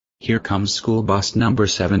Here comes school bus number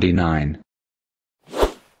 79.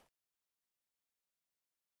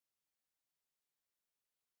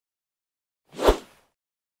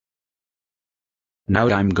 Now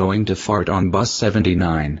I'm going to fart on bus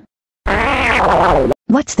 79.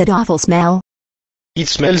 What's that awful smell? It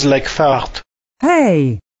smells like fart.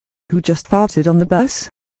 Hey! Who just farted on the bus?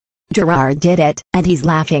 Girard did it, and he's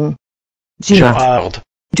laughing. Girard.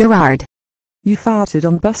 Girard. You farted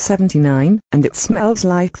on bus 79, and it smells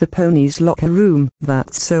like the pony's locker room.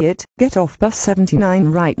 That's so it. Get off bus 79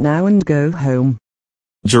 right now and go home.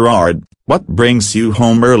 Girard, what brings you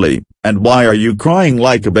home early, and why are you crying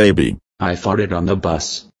like a baby? I farted on the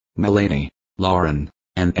bus. Melanie, Lauren,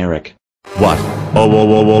 and Eric. What? Oh, whoa,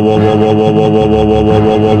 whoa, whoa, whoa, whoa, whoa, whoa, whoa, whoa, whoa, whoa, whoa,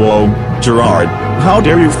 whoa, whoa, whoa. Girard, how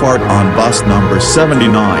dare you fart on bus number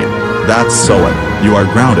 79? That's so it. You are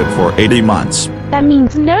grounded for 80 months. That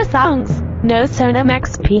means no songs, no Sonom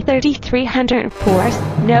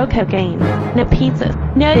XP3304s, no cocaine, no pizzas,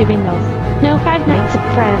 no Divinos, no 5 Nights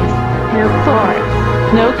at Freddy's, no Fords,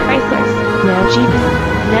 no Chryslers, no Jeeps,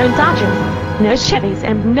 no Dodgers, no Chevys,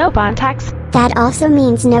 and no Bontacs. That also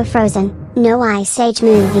means no Frozen, no Ice Age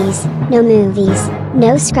movies, no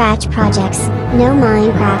Scratch projects, no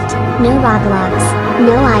Minecraft, no Roblox,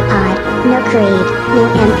 no iPod, no Creed, no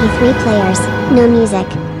MP3 players, no music,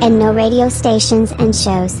 and no radio stations and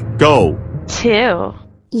shows. Go. To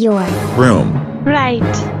your room. right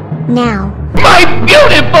now. My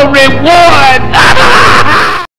beautiful reward!